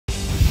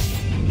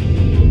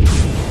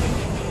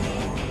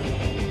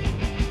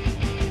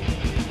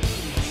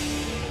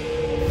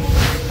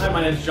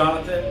My name is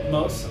Jonathan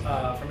Mose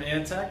from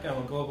Antec.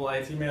 I'm a global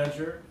IT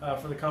manager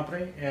for the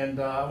company, and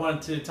I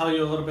wanted to tell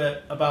you a little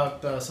bit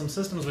about some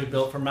systems we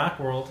built for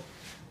Macworld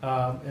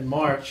in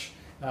March.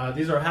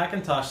 These are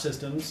Hackintosh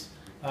systems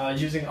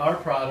using our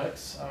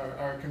products,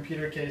 our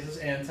computer cases,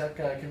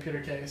 Antec computer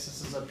case.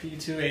 This is a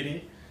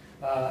P280,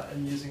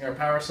 and using our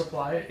power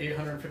supply,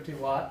 850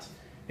 watt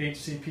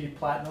HCP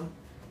Platinum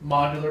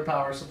modular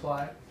power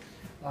supply.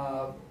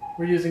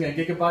 We're using a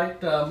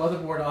Gigabyte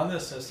motherboard on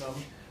this system.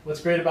 What's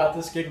great about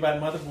this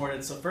Gigabyte motherboard,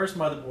 it's the first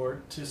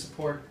motherboard to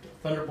support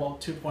Thunderbolt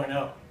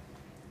 2.0.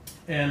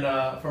 And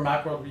for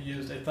Macworld, we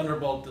used a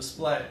Thunderbolt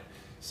display.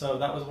 So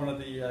that was one of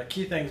the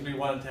key things we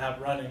wanted to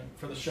have running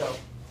for the show.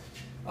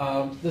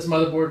 This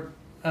motherboard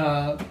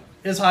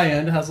is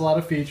high-end, has a lot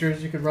of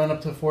features. You could run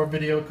up to 4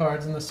 video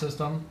cards in the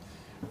system.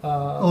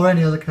 Or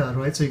any other card,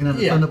 right? So you can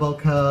have a Thunderbolt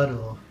card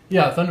or...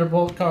 Yeah,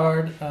 Thunderbolt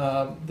card.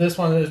 This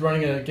one is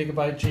running a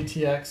Gigabyte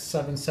GTX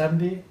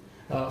 770,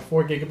 4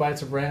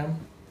 gigabytes of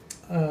RAM.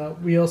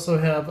 We also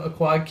have a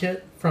quad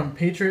kit from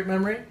Patriot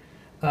Memory.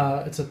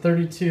 It's a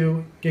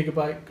 32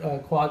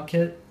 gigabyte quad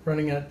kit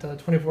running at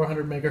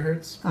 2400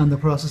 megahertz. And the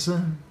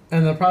processor?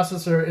 And the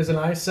processor is an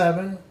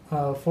i7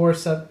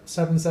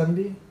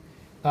 4770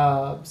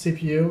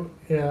 CPU.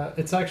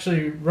 It's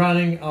actually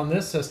running on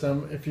this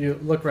system, if you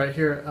look right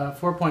here,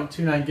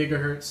 4.29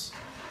 gigahertz.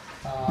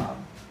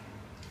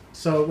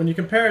 So when you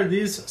compare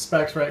these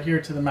specs right here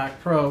to the Mac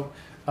Pro,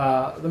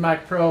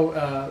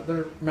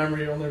 their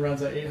memory only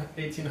runs at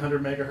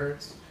 1800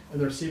 megahertz,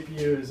 and their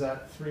CPU is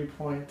at I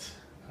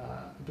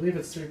believe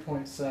it's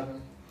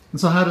 3.7. And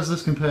so how does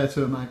this compare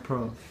to a Mac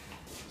Pro?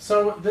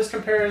 So this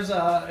compares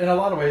in a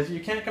lot of ways.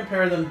 You can't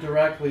compare them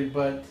directly,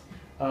 but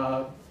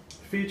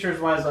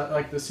features-wise,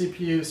 like the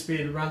CPU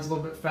speed runs a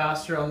little bit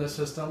faster on this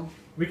system.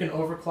 We can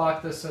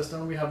overclock this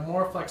system. We have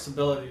more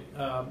flexibility,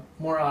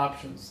 more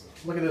options.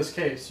 Look at this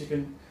case. You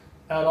can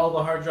add all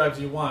the hard drives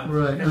you want.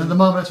 Right, and at the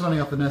moment it's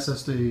running off an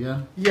SSD,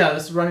 yeah? Yeah,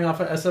 this is running off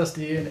an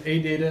SSD and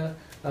ADATA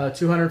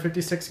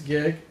 256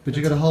 gig. But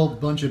you got a whole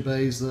bunch of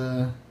bays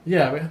there.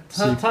 Yeah, we have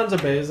tons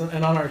of bays,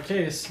 and on our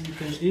case you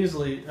can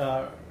easily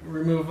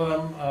remove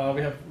them.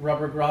 We have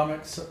rubber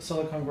grommets,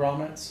 silicone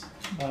grommets,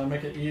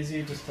 make it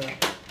easy just to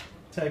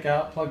take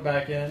out, plug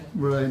back in.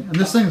 Right, and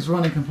this thing is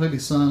running completely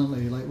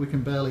silently, like we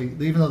can barely,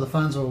 even though the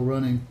fans are all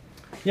running.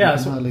 Yeah,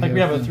 so like we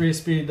have a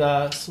 3-speed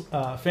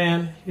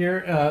fan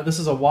here. This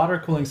is a water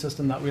cooling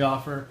system that we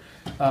offer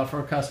for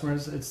our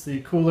customers. It's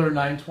the Cooler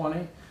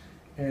 920,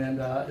 and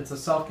it's a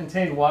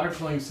self-contained water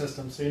cooling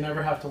system, so you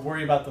never have to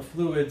worry about the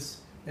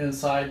fluids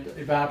inside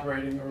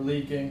evaporating or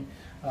leaking.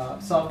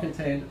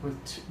 Self-contained with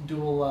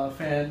dual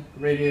fan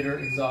radiator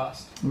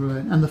exhaust.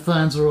 Right, and the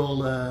fans are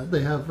all,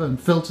 they have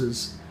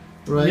filters,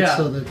 right? Yeah,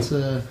 so that,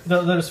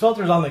 there's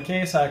filters on the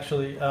case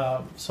actually.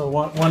 So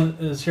one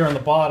is here on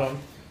the bottom.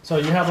 So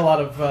you have a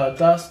lot of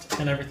dust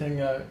and everything.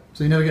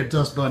 So you never get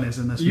dust bunnies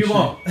in this You machine.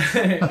 won't.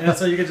 And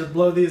so you can just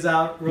blow these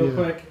out real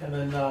quick and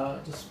then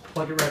just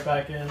plug it right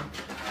back in.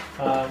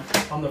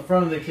 On the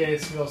front of the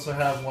case, we also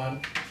have one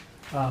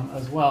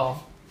as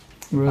well.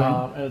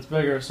 Right. And it's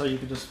bigger, so you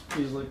can just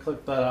easily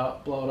click that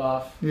out, blow it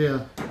off.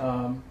 Yeah.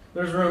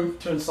 There's room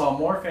to install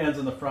more fans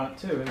in the front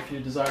too if you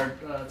desire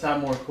to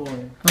have more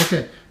cooling.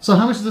 Okay, so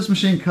how much does this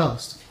machine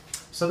cost?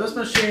 So this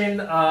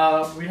machine,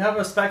 we have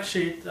a spec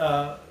sheet,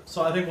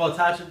 so I think we'll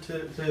attach it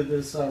to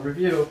this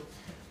review.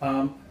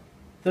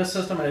 This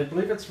system, I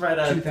believe it's right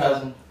at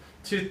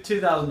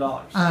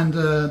 $2,000. And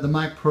the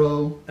Mac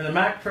Pro? And the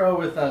Mac Pro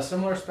with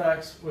similar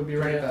specs would be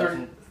right at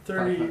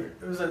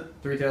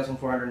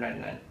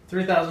 $3,499.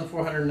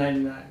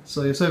 $3,499.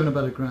 So you're saving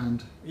about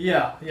 $1,000.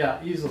 Yeah,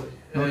 easily.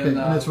 Okay,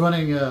 and it's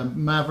running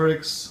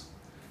Mavericks.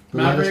 The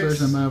latest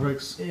version of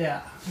Mavericks.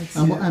 Yeah.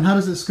 And how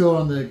does it score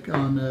on the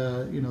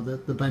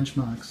the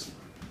benchmarks?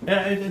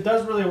 Yeah, it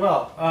does really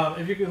well.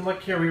 If you can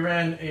look here, we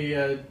ran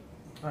a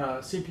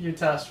CPU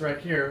test right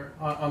here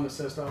on the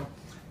system.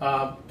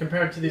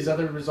 Compared to these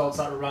other results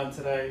that were run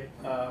today,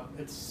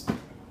 it's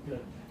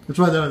it's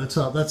right there at the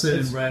top. That's it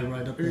in red,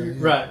 right up there.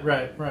 Yeah.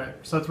 Right.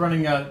 So it's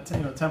running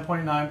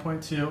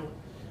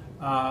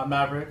 10.9.2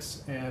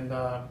 Mavericks, and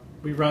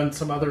we run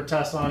some other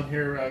tests on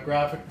here,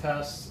 graphic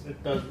tests.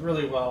 It does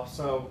really well.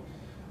 So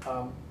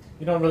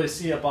you don't really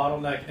see a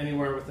bottleneck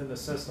anywhere within the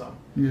system,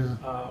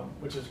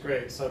 which is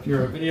great. So if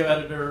you're a video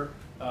editor,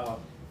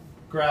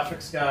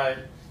 graphics guy,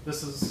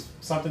 this is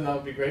something that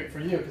would be great for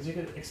you because you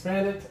can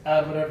expand it,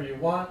 add whatever you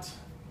want.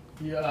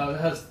 It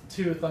has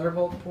 2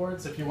 Thunderbolt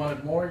ports. If you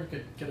wanted more, you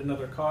could get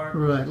another card.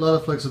 Right, a lot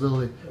of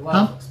flexibility.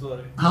 Of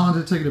flexibility. How long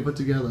did it take you to put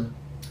together?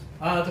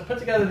 To put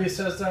together these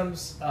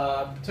systems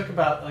took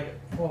about a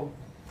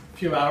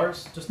few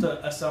hours just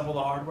to assemble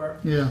the hardware.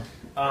 Yeah.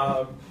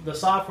 The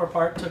software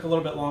part took a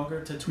little bit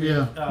longer to tweak.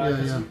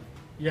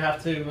 You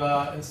have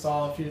to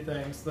install a few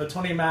things. The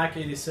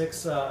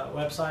 20Mac86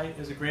 website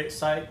is a great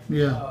site.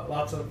 Yeah.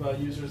 Lots of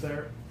users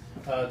there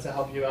to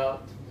help you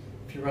out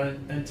if you run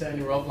into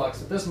any roadblocks.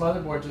 But this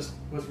motherboard just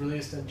was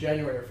released in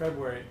January or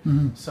February,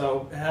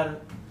 so it hadn't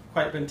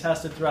quite been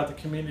tested throughout the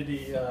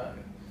community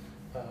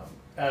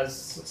as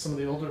some of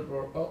the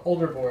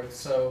older boards.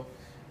 So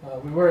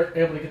we were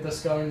able to get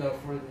this going though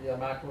for the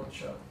Macworld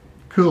show.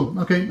 Cool.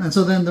 Okay, and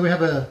so then we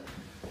have a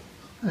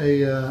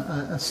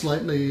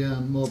slightly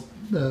more.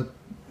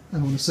 I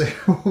want to say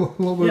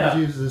what would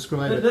you use to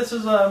describe it? This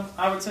is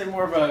I would say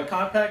more of a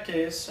compact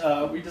case.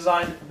 We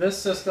designed this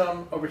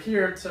system over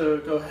here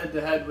to go head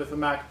to head with the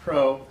Mac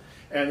Pro,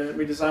 and then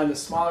we designed the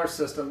smaller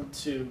system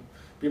to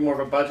be more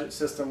of a budget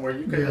system where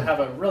you could have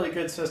a really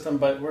good system,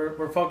 but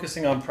we're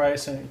focusing on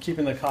price and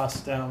keeping the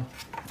costs down.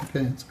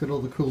 Okay, it's got all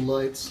the cool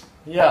lights.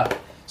 Yeah.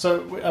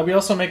 So we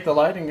also make the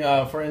lighting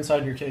for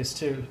inside your case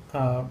too.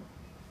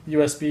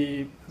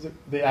 USB,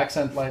 the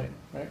accent lighting,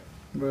 right?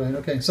 Right,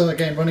 okay. So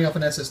again, running off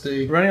an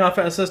SSD. Running off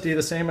SSD,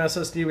 the same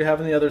SSD we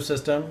have in the other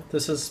system.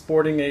 This is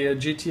sporting a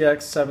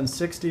GTX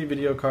 760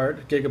 video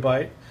card,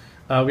 gigabyte.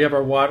 We have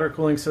our water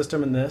cooling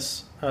system in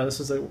this. This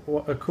is a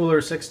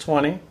cooler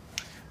 620.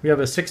 We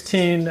have a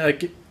 16...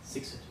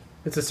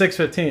 it's a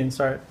 615,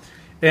 sorry.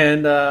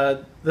 And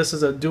this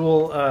is a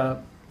dual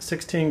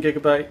 16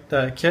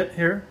 gigabyte kit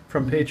here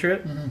from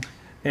Patriot. Mm-hmm.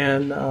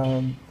 And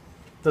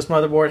this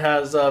motherboard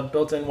has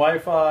built-in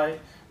Wi-Fi,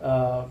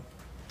 a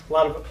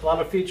lot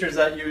of features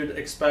that you'd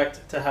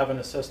expect to have in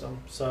a system.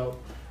 So,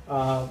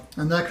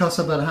 and that costs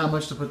about how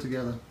much to put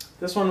together?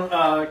 This one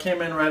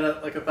came in right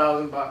at like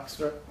 $1,000.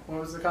 Right?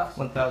 What was the cost?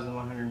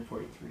 $1,143.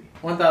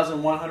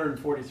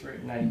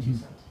 $1,143. 92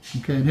 cents.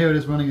 Okay, and here it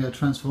is running a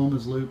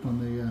Transformers loop on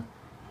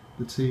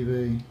the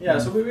TV. Yeah,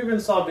 so we've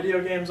installed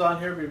video games on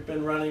here. We've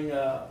been running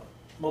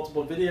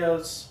multiple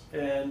videos,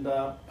 and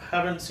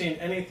haven't seen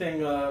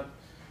anything that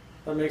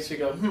makes you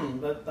go,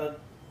 that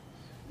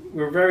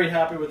we're very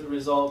happy with the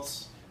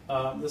results.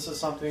 This is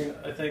something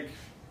I think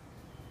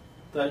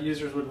that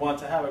users would want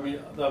to have. I mean,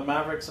 the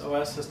Mavericks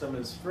OS system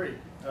is free.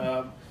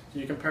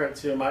 You compare it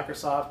to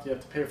Microsoft, you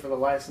have to pay for the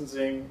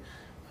licensing.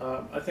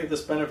 I think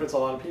this benefits a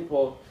lot of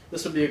people.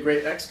 This would be a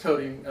great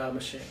Xcoding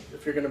machine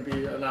if you're going to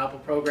be an Apple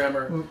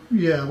programmer. Well,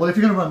 yeah, well, if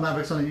you're going to run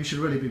Mavericks on it, you should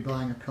really be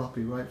buying a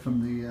copy, right,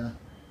 from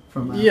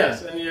Apple.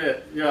 Yes, and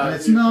and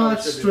it's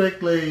not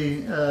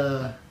strictly...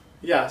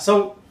 yeah,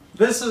 so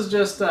this is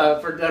just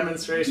for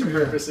demonstration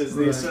purposes,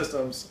 these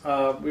systems.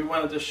 We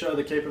wanted to show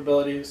the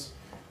capabilities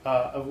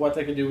of what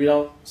they can do. We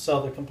don't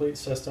sell the complete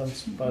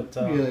systems, but...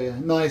 yeah,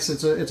 nice.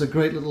 It's a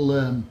great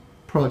little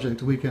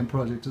project, a weekend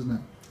project, isn't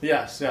it?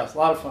 Yes, a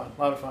lot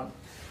of fun.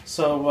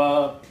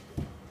 So,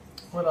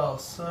 what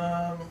else?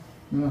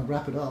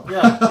 Wrap it up.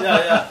 Yeah.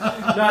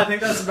 No, I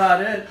think that's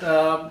about it.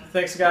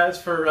 Thanks,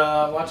 guys, for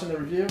watching the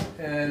review.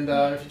 And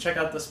if you check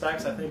out the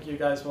specs, I think you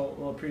guys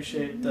will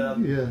appreciate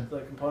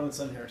the components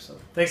in here. So,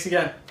 thanks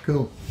again.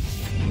 Cool.